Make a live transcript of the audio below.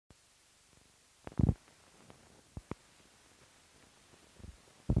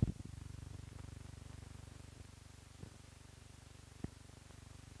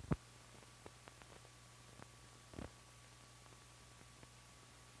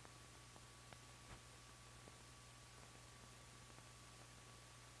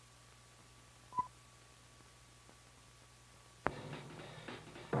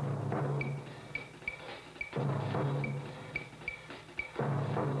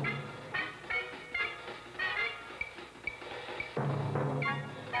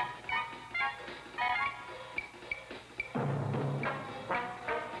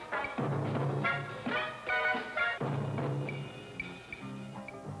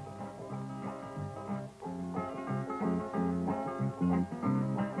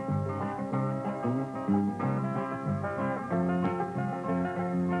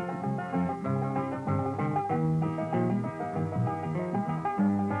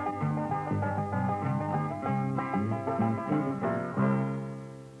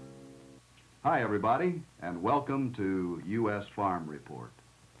Hi, everybody, and welcome to U.S. Farm Report.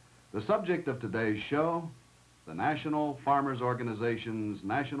 The subject of today's show, the National Farmers Organization's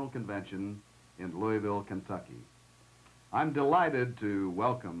National Convention in Louisville, Kentucky. I'm delighted to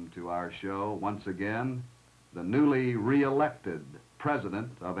welcome to our show once again the newly re-elected president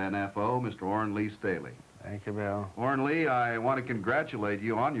of NFO, Mr. Orrin Lee Staley. Thank you, Bill. Orrin Lee, I want to congratulate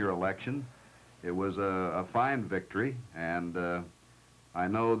you on your election. It was a fine victory, and I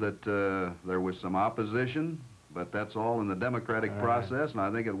know that there was some opposition, but that's all in the democratic process, and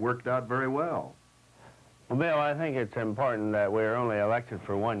I think it worked out very well. Well, Bill, I think it's important that we're only elected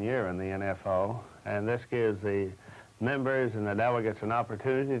for 1 year in the NFO, and this gives the members and the delegates an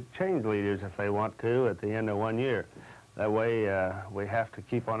opportunity to change leaders if they want to at the end of 1 year. That way, we have to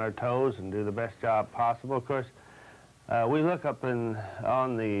keep on our toes and do the best job possible. Of course, we look up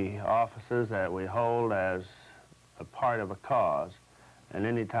on the offices that we hold as a part of a cause, and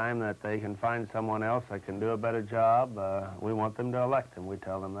any time that they can find someone else that can do a better job, we want them to elect them. We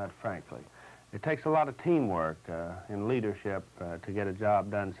tell them that frankly. It takes a lot of teamwork in leadership to get a job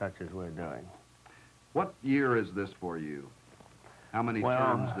done such as we're doing. What year is this for you? How many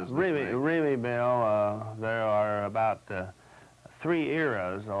terms does this make? Really, Bill, there are about 3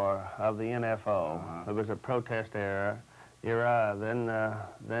 eras of the NFO. There was a protest era,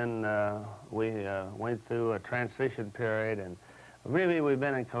 then we went through a transition period, and really we've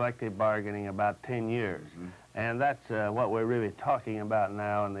been in collective bargaining about 10 years. And that's what we're really talking about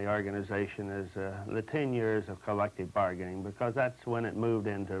now in the organization is the 10 years of collective bargaining, because that's when it moved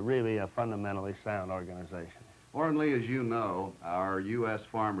into really a fundamentally sound organization. Orrin Lee, as you know, our U.S.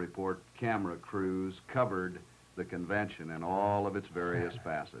 Farm Report camera crews covered the convention in all of its various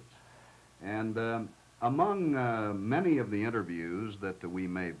facets. And among many of the interviews that we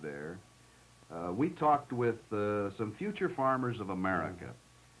made there, we talked with some future farmers of America,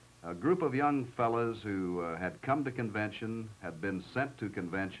 a group of young fellas who had come to convention, had been sent to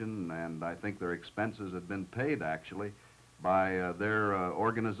convention, and I think their expenses had been paid, actually, by their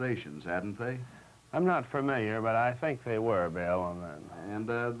organizations, hadn't they? I'm not familiar, but I think they were, Bill, on that.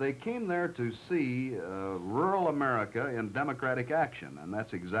 And they came there to see rural America in democratic action, and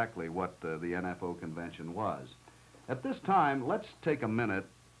that's exactly what the NFO convention was. At this time, let's take a minute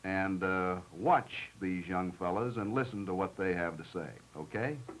and watch these young fellas and listen to what they have to say,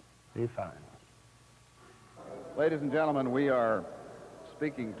 okay? Be fine. Ladies and gentlemen, we are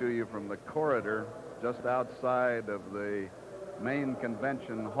speaking to you from the corridor just outside of the main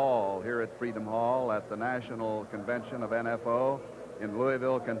convention hall here at Freedom Hall at the National Convention of NFO in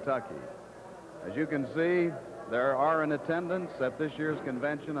Louisville, Kentucky. As you can see, there are in attendance at this year's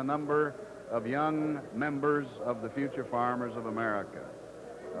convention a number of young members of the Future Farmers of America.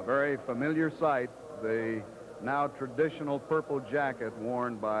 A very familiar sight, the now traditional purple jacket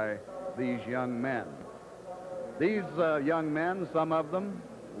worn by these young men. These young men, some of them,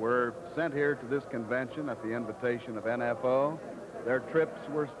 were sent here to this convention at the invitation of NFO. Their trips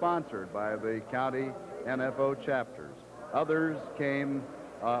were sponsored by the county NFO chapters. Others came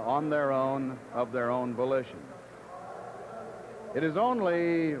on their own, of their own volition. It is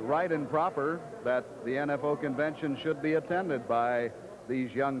only right and proper that the NFO convention should be attended by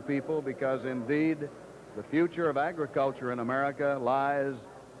these young people, because indeed the future of agriculture in America lies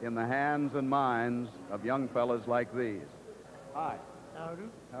in the hands and minds of young fellas like these. Hi. Howdy.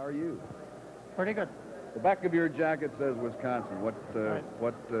 How are you? Pretty good. The back of your jacket says Wisconsin.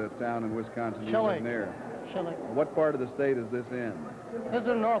 What town in Wisconsin do you live near? Chile. What part of the state is this in? This is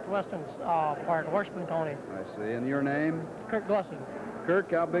the northwestern part, Horseman County. I see. And your name? Kirk Glussing.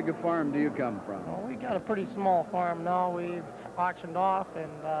 Kirk, how big a farm do you come from? Well, we got a pretty small farm now. We've auctioned off, and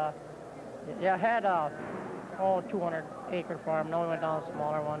had a 200-acre farm. Now we went down a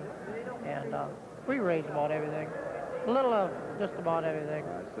smaller one, and we raised about everything. A little of just about everything.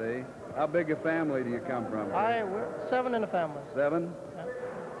 I see. How big a family do you come from? We're 7 in the family. 7? Yeah.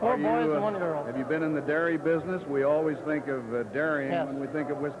 4 boys and 1 girl. Have you been in the dairy business? We always think of dairying when we think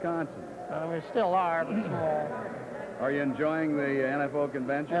of Wisconsin. We still are, but small. Are you enjoying the NFO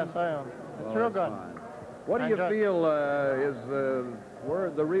convention? Yes, I am. It's real good. Fine. What do you feel is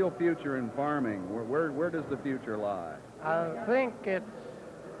where the real future in farming? Where does the future lie? I think it's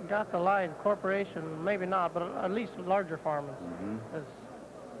got to lie in corporation, maybe not, but at least larger farmers.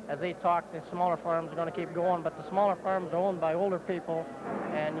 As they talk, the smaller farms are going to keep going, but the smaller farms are owned by older people,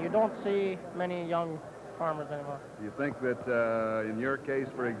 and you don't see many young farmers anymore. Do you think that in your case,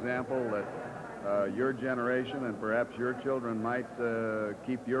 for example, that your generation and perhaps your children might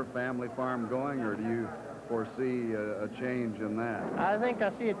keep your family farm going, or do you foresee a change in that? I think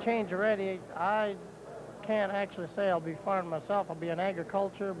I see a change already. I can't actually say I'll be farming myself. I'll be in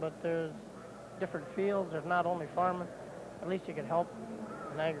agriculture, but there's different fields. There's not only farming. At least you could help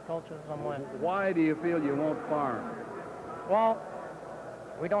in agriculture in some way. Why do you feel you won't farm? Well,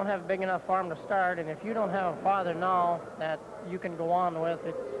 we don't have a big enough farm to start, and if you don't have a father now that you can go on with,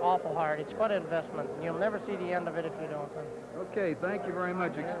 it's awful hard. It's quite an investment. You'll never see the end of it if you don't. Okay, thank you very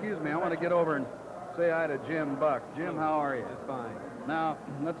much. Excuse me, I want to get over and say hi to Jim Buck. Jim, how are you? Just fine. Now,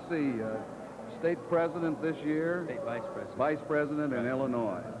 let's see, state president this year? State vice president. Vice president in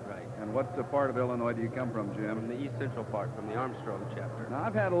Illinois. Right. And what part of Illinois do you come from, Jim? From the East Central part, from the Armstrong chapter. Now,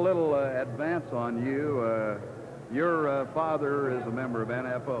 I've had a little advance on you. Your father is a member of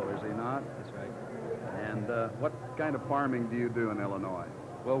NFO, is he not? That's right. And what kind of farming do you do in Illinois?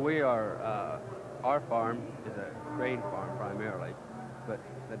 Well, we are, our farm is a grain farm primarily, but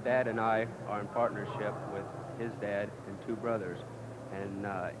the dad and I are in partnership with his dad and two brothers. And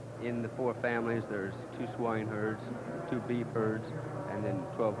in the four families, there's 2 swine herds, 2 beef herds, and then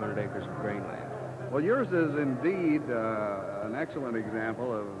 1,200 acres of grain land. Well, yours is indeed an excellent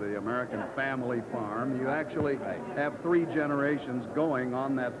example of the American family farm. You actually have 3 generations going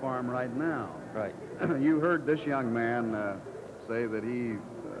on that farm right now. Right. You heard this young man say that he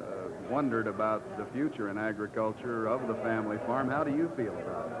wondered about the future in agriculture of the family farm. How do you feel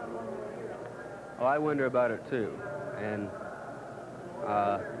about it? Well, I wonder about it too. And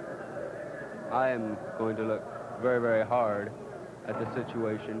I am going to look very, very hard at the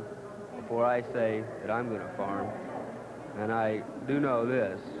situation before I say that I'm going to farm. And I do know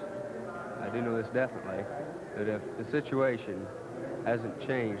this definitely, that if the situation hasn't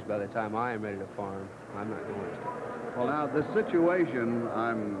changed by the time I am ready to farm, I'm not going to. Well, now, the situation,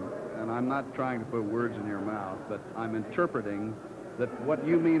 I'm not trying to put words in your mouth, but I'm interpreting that what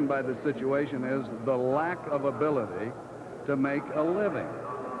you mean by the situation is the lack of ability to make a living.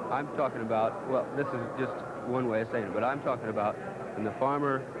 I'm talking about, well, this is just one way of saying it, but I'm talking about when the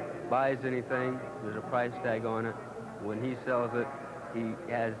farmer buys anything, there's a price tag on it. When he sells it, he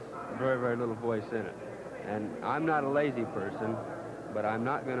has very, very little voice in it. And I'm not a lazy person, but I'm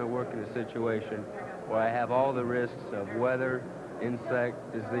not going to work in a situation where I have all the risks of weather,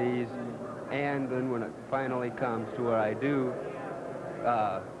 insect, disease, and then when it finally comes to where I do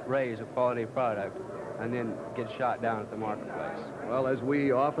raise a quality product, and then get shot down at the marketplace. Well, as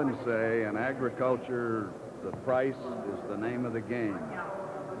we often say, in agriculture, the price is the name of the game.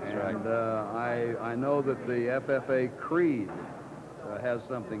 That's and right. I know that the FFA Creed has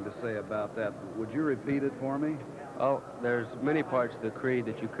something to say about that. Would you repeat it for me? Oh, there's many parts of the creed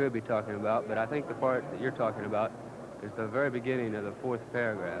that you could be talking about, but I think the part that you're talking about is the very beginning of the 4th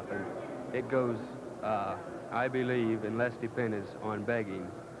paragraph, and it goes, I believe in less dependence on begging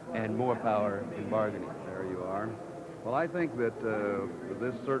and more power in bargaining. There you are. Well, I think that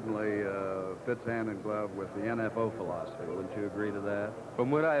this certainly fits hand in glove with the NFO philosophy. Wouldn't you agree to that?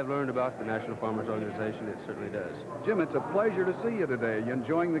 From what I have learned about the National Farmers Organization, it certainly does. Jim, it's a pleasure to see you today. You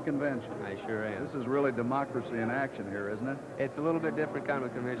enjoying the convention? I sure am. This is really democracy in action here, isn't it? It's a little bit different kind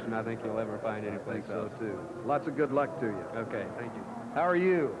of convention I think you'll ever find anyplace else. So, too. Lots of good luck to you. Okay, thank you. How are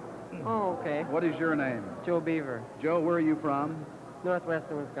you? Oh, okay. What is your name? Joe Beaver, Joe, where are you from?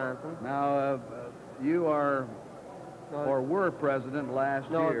 northwestern Wisconsin. Now, you are, No, or were president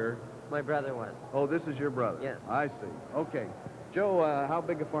last no, year. my brother was. Oh, this is your brother? Yes. I see. Okay. Joe, how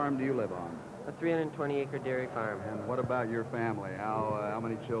big a farm do you live on? A 320-acre dairy farm. And what about your family? How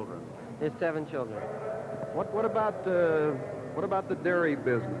many children? There's 7 children. What about the dairy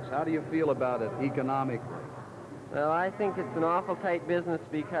business? How do you feel about it economically? Well, I think it's an awful tight business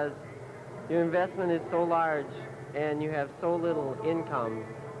because your investment is so large and you have so little income.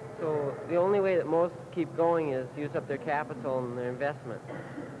 So the only way that most keep going is use up their capital and their investment.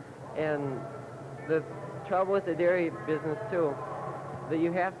 And the trouble with the dairy business, too, that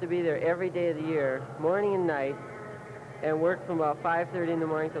you have to be there every day of the year, morning and night, and work from about 5:30 in the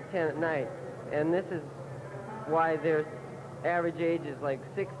morning till 10 at night. And this is why their average age is like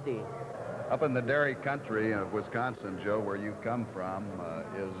 60. Up in the dairy country of Wisconsin, Joe, where you come from,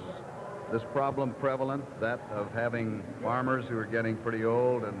 is this problem prevalent, that of having farmers who are getting pretty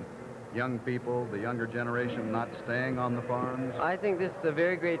old and young people, the younger generation, not staying on the farms? I think this is a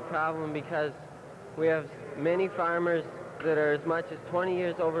very great problem because we have many farmers that are as much as 20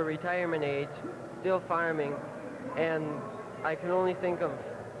 years over retirement age, still farming, and I can only think of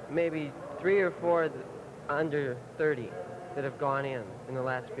maybe 3 or 4 under 30 that have gone in the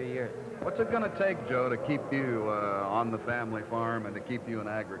last few years. What's it going to take, Joe, to keep you on the family farm and to keep you in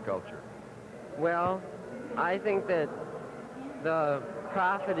agriculture? Well, I think that the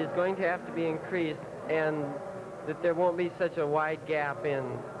profit is going to have to be increased and that there won't be such a wide gap in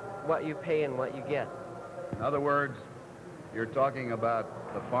what you pay and what you get. In other words, You're talking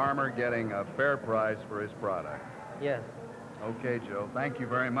about the farmer getting a fair price for his product. Yes. Okay, Joe. Thank you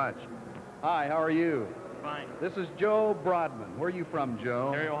very much. Hi, how are you? Fine. This is Joe Broadman. Where are you from,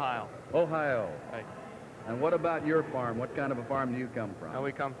 Joe? Gary, Ohio. Ohio. Right. And what about your farm? What kind of a farm do you come from? Now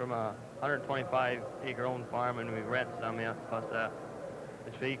we come from a 125-acre owned farm, and we rent some, yeah, plus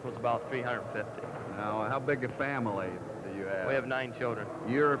which equals about 350. Now, how big a family do you have? We have 9 children.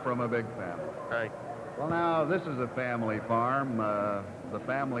 You're from a big family. Right. Well, now, this is a family farm. The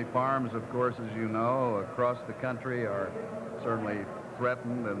family farms, of course, as you know, across the country are certainly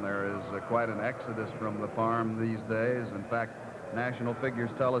threatened, and there is quite an exodus from the farm these days. In fact, national figures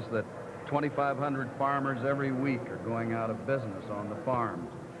tell us that 2,500 farmers every week are going out of business on the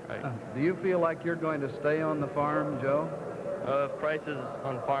farms. Right. Do you feel like you're going to stay on the farm, Joe? If prices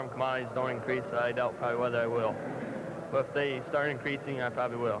on farm commodities don't increase, I doubt probably whether I will. But if they start increasing, I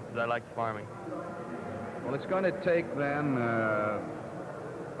probably will, because I like farming. Well, it's going to take, then,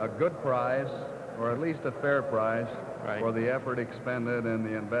 a good price, or at least a fair price, Right. for the effort expended and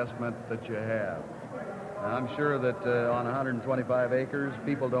the investment that you have. Now, I'm sure that on 125 acres,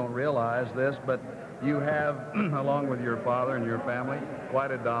 people don't realize this, but you have, along with your father and your family, quite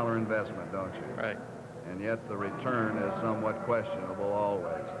a dollar investment, don't you? Right. And yet the return is somewhat questionable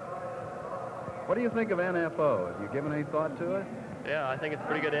always. What do you think of NFO? Have you given any thought to it? Yeah, I think it's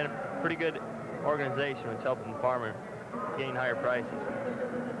pretty good organization. It's helping the farmer gain higher prices.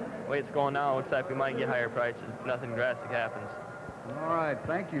 The way it's going now, it looks like we might get higher prices if nothing drastic happens. All right.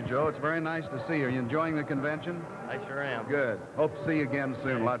 Thank you, Joe. It's very nice to see you. Are you enjoying the convention? I sure am. Good. Hope to see you again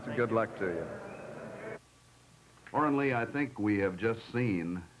soon. Lots of good luck to you. Orrin Lee, I think we have just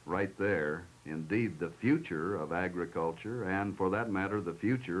seen right there, indeed, the future of agriculture and, for that matter, the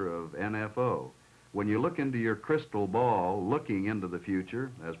future of NFO. When you look into your crystal ball, looking into the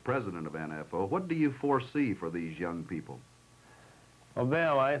future as president of NFO, what do you foresee for these young people? Well,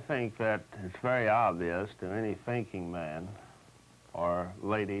 Bill, I think that it's very obvious to any thinking man or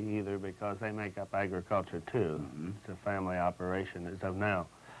lady either, because they make up agriculture too. It's a family operation as of now.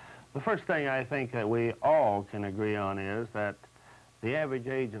 The first thing I think that we all can agree on is that the average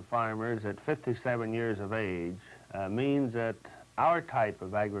age of farmers at 57 years of age means that our type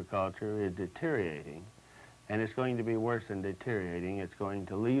of agriculture is deteriorating, and it's going to be worse than deteriorating. It's going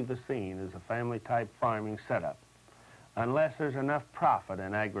to leave the scene as a family-type farming setup, unless there's enough profit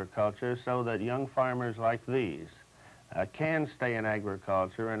in agriculture so that young farmers like these can stay in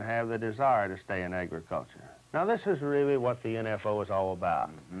agriculture and have the desire to stay in agriculture. Now, this is really what the NFO is all about.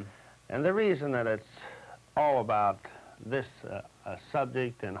 And the reason that it's all about this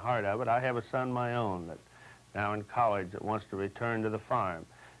subject and heart of it, I have a son my own that now in college that wants to return to the farm.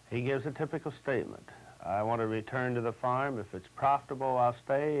 He gives a typical statement. I want to return to the farm. If it's profitable, I'll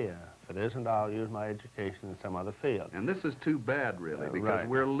stay. If it isn't, I'll use my education in some other field. And this is too bad, really, because right.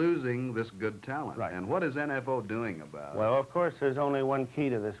 we're losing this good talent. Right. And what is NFO doing about it? Well, of course, there's only one key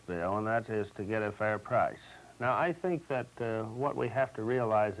to this bill, and that is to get a fair price. Now, I think that what we have to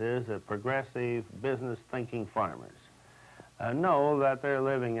realize is that progressive, business-thinking farmers know that they're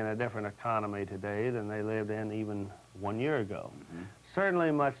living in a different economy today than they lived in even 1 year ago.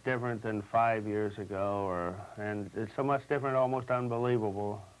 Certainly much different than 5 years ago, and it's so much different, almost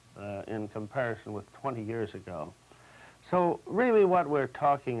unbelievable in comparison with 20 years ago. So really what we're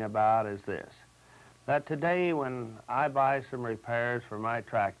talking about is this, that today when I buy some repairs for my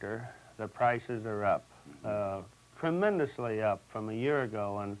tractor, the prices are up, tremendously up from a year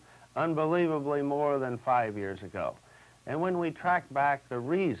ago and unbelievably more than 5 years ago. And when we track back the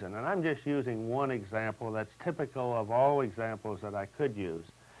reason, and I'm just using one example that's typical of all examples that I could use,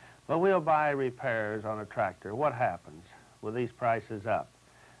 but we'll buy repairs on a tractor. What happens with these prices up?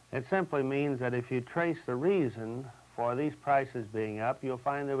 It simply means that if you trace the reason for these prices being up, you'll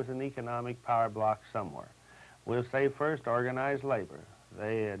find there was an economic power block somewhere. We'll say first, organized labor.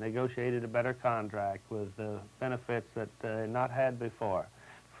 They negotiated a better contract with benefits that they had not had before,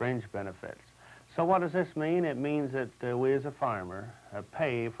 fringe benefits. So what does this mean? It means that we as a farmer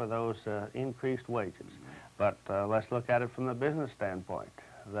pay for those increased wages. But let's look at it from the business standpoint.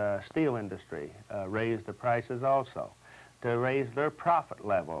 The steel industry raised the prices also to raise their profit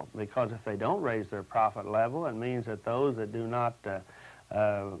level, because if they don't raise their profit level, it means that those that do not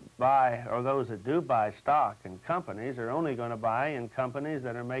buy, or those that do buy stock in companies, are only going to buy in companies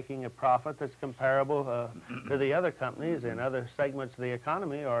that are making a profit that's comparable to the other companies in other segments of the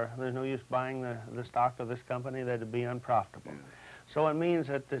economy, or there's no use buying the stock of this company that would be unprofitable. So it means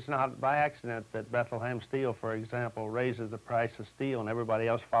that it's not by accident that Bethlehem Steel, for example, raises the price of steel and everybody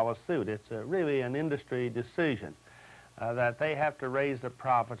else follows suit. It's really an industry decision that they have to raise the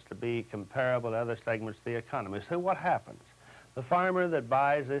profits to be comparable to other segments of the economy. So what happens? The farmer that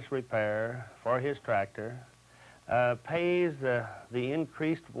buys this repair for his tractor pays the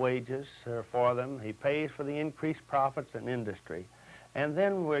increased wages for them. He pays for the increased profits in industry. And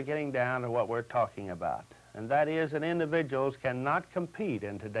then we're getting down to what we're talking about. And that is that individuals cannot compete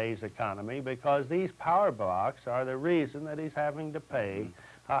in today's economy because these power blocks are the reason that he's having to pay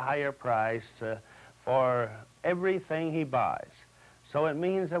a higher price for everything he buys. So it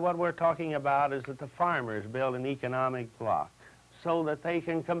means that what we're talking about is that the farmers build an economic block so that they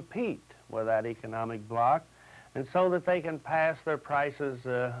can compete with that economic block and so that they can pass their prices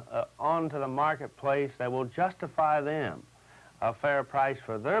on to the marketplace that will justify them a fair price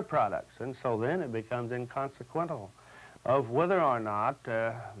for their products. And so then it becomes inconsequential of whether or not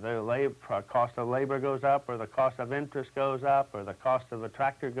the cost of labor goes up or the cost of interest goes up or the cost of the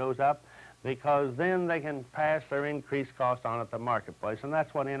tractor goes up, because then they can pass their increased cost on at the marketplace, and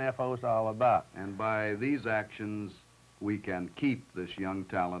that's what NFO is all about. And by these actions, we can keep this young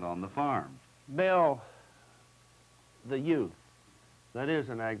talent on the farm. Bill, the youth that is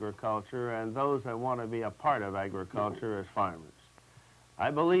in agriculture and those that want to be a part of agriculture as farmers, I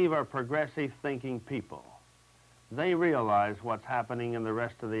believe are progressive thinking people. They realize what's happening in the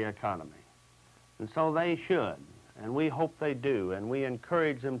rest of the economy, and so they should. And we hope they do, and we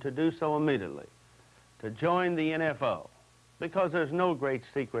encourage them to do so immediately, to join the NFO, because there's no great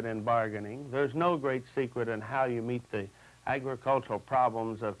secret in bargaining. There's no great secret in how you meet the agricultural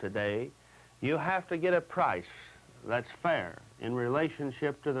problems of today. You have to get a price that's fair in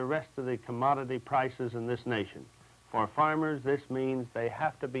relationship to the rest of the commodity prices in this nation. For farmers, this means they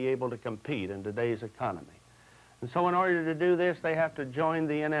have to be able to compete in today's economy. And so in order to do this, they have to join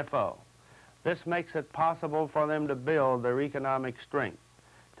the NFO. This makes it possible for them to build their economic strength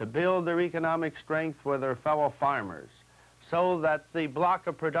with their fellow farmers, so that the block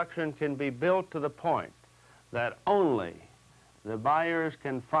of production can be built to the point that only the buyers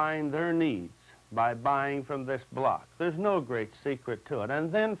can find their needs by buying from this block. There's no great secret to it.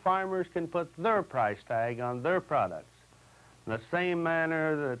 And then farmers can put their price tag on their products in the same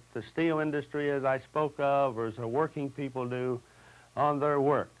manner that the steel industry, as I spoke of, or as the working people do on their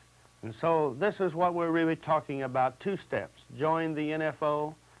work. And so this is what we're really talking about, two steps: join the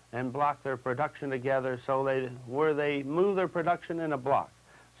NFO and block their production together so where they move their production in a block,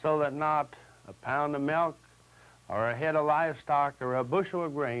 so that not a pound of milk or a head of livestock or a bushel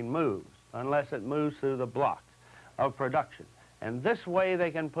of grain moves unless it moves through the block of production. And this way they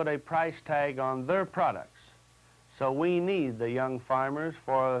can put a price tag on their products. So we need the young farmers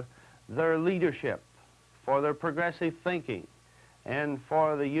for their leadership, for their progressive thinking, and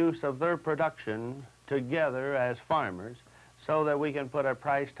for the use of their production together as farmers, so that we can put a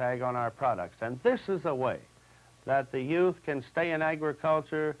price tag on our products. And this is the way that the youth can stay in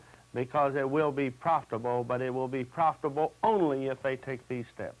agriculture, because it will be profitable, but it will be profitable only if they take these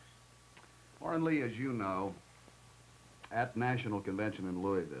steps. Warren Lee, as you know, at National Convention in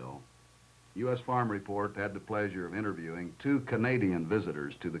Louisville, U.S. Farm Report had the pleasure of interviewing two Canadian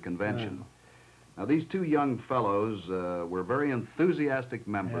visitors to the convention. Yeah. Now, these two young fellows were very enthusiastic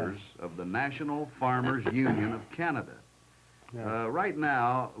members of the National Farmers Union of Canada. Yeah. Right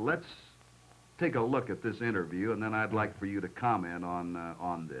now, let's take a look at this interview, and then I'd like for you to comment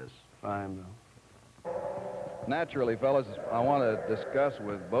on this. Fine, Bill. Naturally, fellas, I want to discuss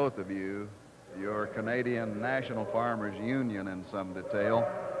with both of you your Canadian National Farmers Union in some detail.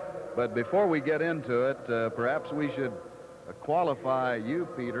 But before we get into it, perhaps we should qualify you,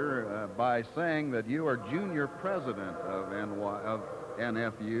 Peter, by saying that you are junior president of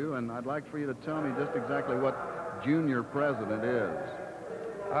NFU, and I'd like for you to tell me just exactly what junior president is.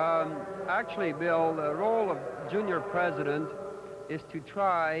 Actually, Bill, the role of junior president is to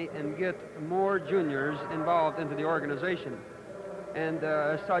try and get more juniors involved into the organization. And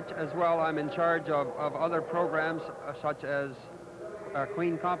as such as well, I'm in charge of other programs such as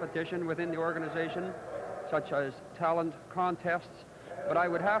queen competition within the organization, such as talent contests. But I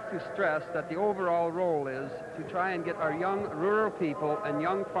would have to stress that the overall role is to try and get our young rural people and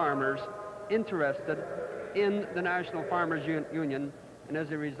young farmers interested in the National Farmers Union, and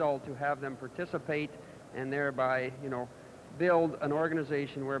as a result to have them participate and thereby, you know, build an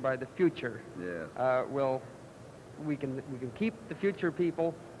organization whereby the future we can keep the future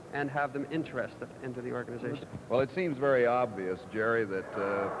people and have them interested into the organization. Well, it seems very obvious, Jerry,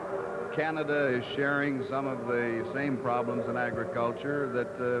 that Canada is sharing some of the same problems in agriculture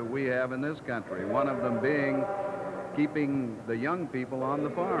that we have in this country, one of them being keeping the young people on the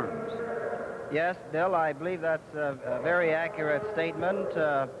farms. Yes, Bill, I believe that's a very accurate statement.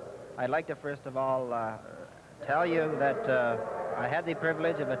 I'd like to first of all tell you that I had the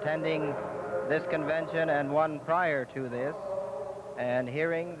privilege of attending this convention and one prior to this, and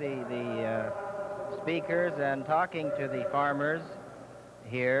hearing the speakers and talking to the farmers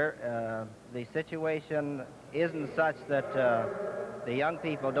here, the situation isn't such that the young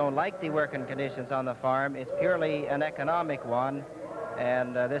people don't like the working conditions on the farm. It's purely an economic one,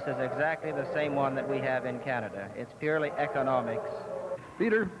 and this is exactly the same one that we have in Canada. It's purely economics.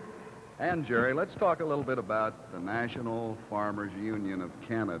 Peter and Jerry, let's talk a little bit about the National Farmers Union of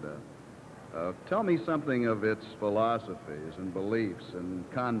Canada. Tell me something of its philosophies and beliefs and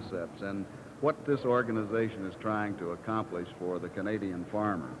concepts and what this organization is trying to accomplish for the Canadian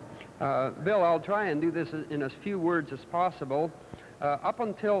farmer. Bill, I'll try and do this in as few words as possible. Up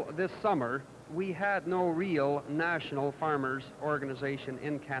until this summer, we had no real national farmers organization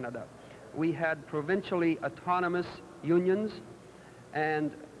in Canada. We had provincially autonomous unions,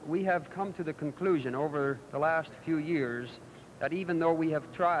 and we have come to the conclusion over the last few years that even though we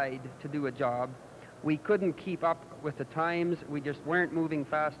have tried to do a job, we couldn't keep up with the times. We just weren't moving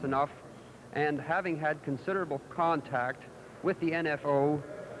fast enough. And having had considerable contact with the NFO,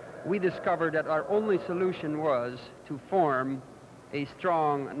 we discovered that our only solution was to form a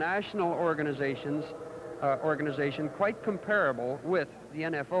strong national organization quite comparable with the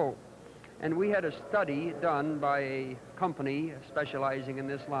NFO. And we had a study done by a company specializing in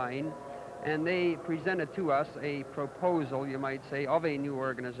this line, and they presented to us a proposal, you might say, of a new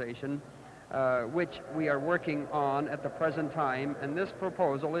organization, which we are working on at the present time. And this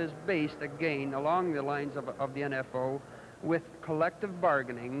proposal is based, again, along the lines of the NFO, with collective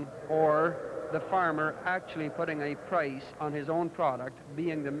bargaining, or the farmer actually putting a price on his own product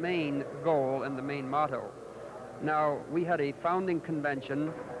being the main goal and the main motto. Now, we had a founding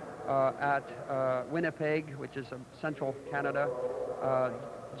convention at Winnipeg, which is central Canada,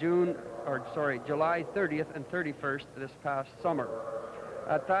 July 30th and 31st this past summer.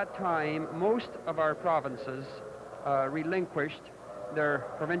 At that time, most of our provinces relinquished their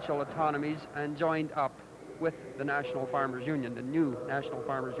provincial autonomies and joined up with the National Farmers Union, the new National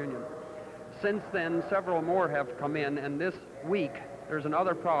Farmers Union. Since then, several more have come in, and this week there's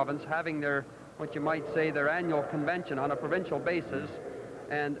another province having their, what you might say, their annual convention on a provincial basis,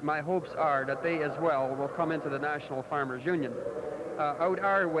 and my hopes are that they as well will come into the National Farmers Union. Out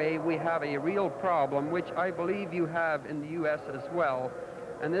our way, we have a real problem, which I believe you have in the U.S. as well,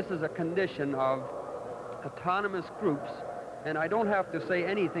 and this is a condition of autonomous groups. And I don't have to say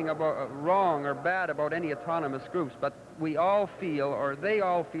anything about wrong or bad about any autonomous groups, but we all feel, or they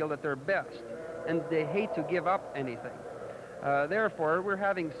all feel, that they're best, and they hate to give up anything. Therefore, we're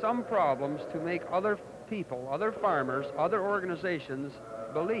having some problems to make other people, other farmers, other organizations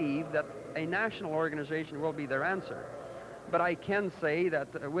believe that a national organization will be their answer. But I can say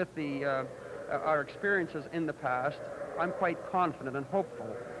that with our experiences in the past, I'm quite confident and hopeful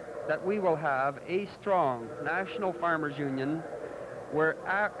that we will have a strong National Farmers Union where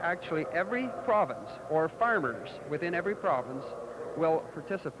actually every province, or farmers within every province, will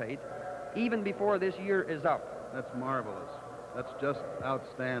participate even before this year is up. That's marvelous. That's just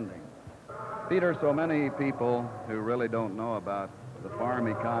outstanding. Peter, so many people who really don't know about the farm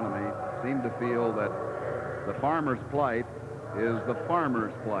economy seem to feel that the farmer's plight is the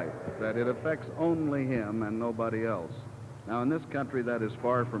farmer's plight, that it affects only him and nobody else. Now, in this country, that is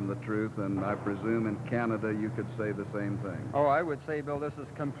far from the truth, and I presume in Canada you could say the same thing. Oh, I would say, Bill, this is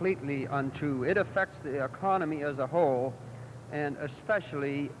completely untrue. It affects the economy as a whole, and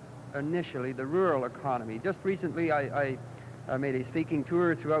especially, initially, the rural economy. Just recently, I made a speaking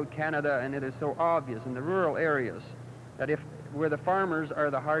tour throughout Canada, and it is so obvious in the rural areas that where the farmers are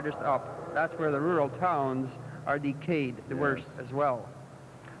the hardest up, that's where the rural towns are decayed the worst as well.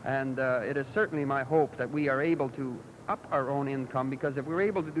 And it is certainly my hope that we are able to up our own income, because if we're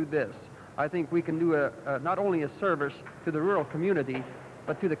able to do this, I think we can do not only a service to the rural community,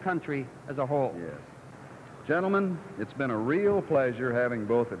 but to the country as a whole. Yes. Gentlemen, it's been a real pleasure having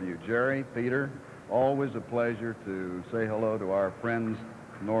both of you. Jerry, Peter, always a pleasure to say hello to our friends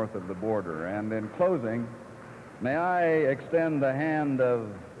north of the border. And in closing, may I extend the hand of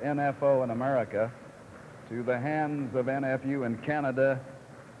NFO in America to the hands of NFU in Canada.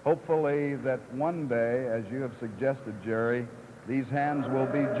 Hopefully that one day, as you have suggested, Jerry, these hands will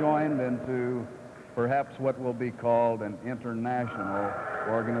be joined into perhaps what will be called an international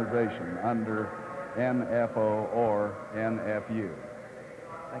organization under NFO or NFU.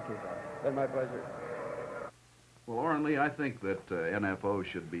 Thank you, John. It's been my pleasure. Well, Orrin Lee, I think that NFO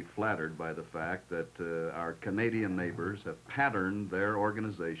should be flattered by the fact that our Canadian neighbors have patterned their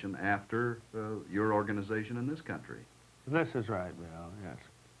organization after your organization in this country. This is right, Bill, yes.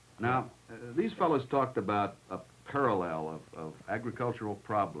 Now, these fellows talked about a parallel of agricultural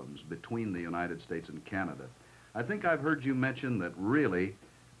problems between the United States and Canada. I think I've heard you mention that really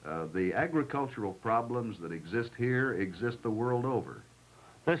the agricultural problems that exist here exist the world over.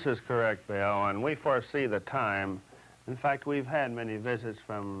 This is correct, Bill, and we foresee the time. In fact, we've had many visits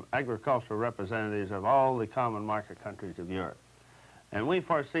from agricultural representatives of all the common market countries of Europe. And we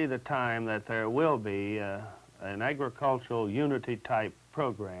foresee the time that there will be an agricultural unity type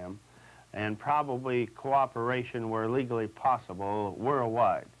program and probably cooperation where legally possible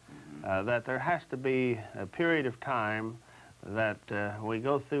worldwide. That there has to be a period of time that we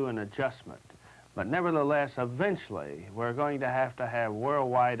go through an adjustment. But nevertheless, eventually, we're going to have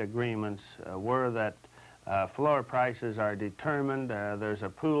worldwide agreements where that floor prices are determined. There's a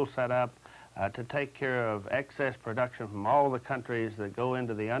pool set up to take care of excess production from all the countries that go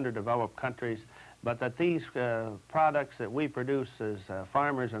into the underdeveloped countries, but that these products that we produce as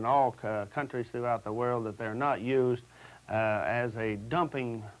farmers in all countries throughout the world, that they're not used as a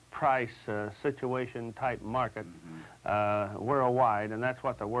dumping price situation type market worldwide, and that's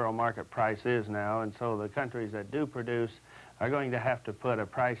what the world market price is now. And so the countries that do produce are going to have to put a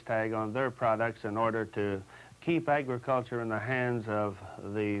price tag on their products in order to keep agriculture in the hands of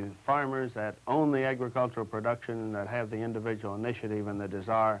the farmers that own the agricultural production and that have the individual initiative and the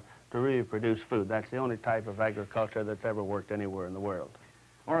desire to really produce food. That's the only type of agriculture that's ever worked anywhere in the world.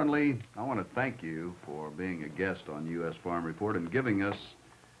 Orrin Lee, I want to thank you for being a guest on U.S. Farm Report and giving us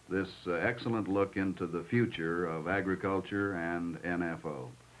this excellent look into the future of agriculture and NFO.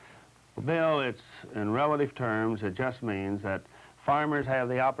 Well, Bill, it's in relative terms, it just means that farmers have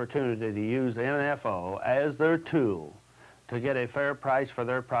the opportunity to use the NFO as their tool to get a fair price for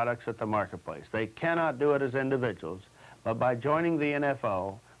their products at the marketplace. They cannot do it as individuals, but by joining the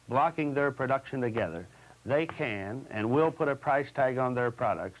NFO, blocking their production together, they can and will put a price tag on their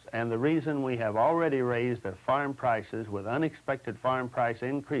products. And the reason we have already raised the farm prices with unexpected farm price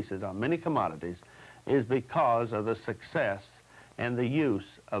increases on many commodities is because of the success and the use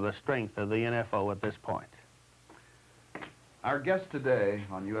of the strength of the NFO at this point. Our guest today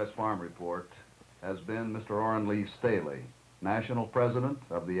on U.S. Farm Report has been Mr. Orrin Lee Staley, National President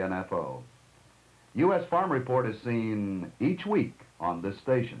of the NFO. U.S. Farm Report is seen each week on this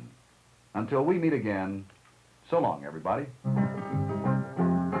station. Until we meet again, so long, everybody.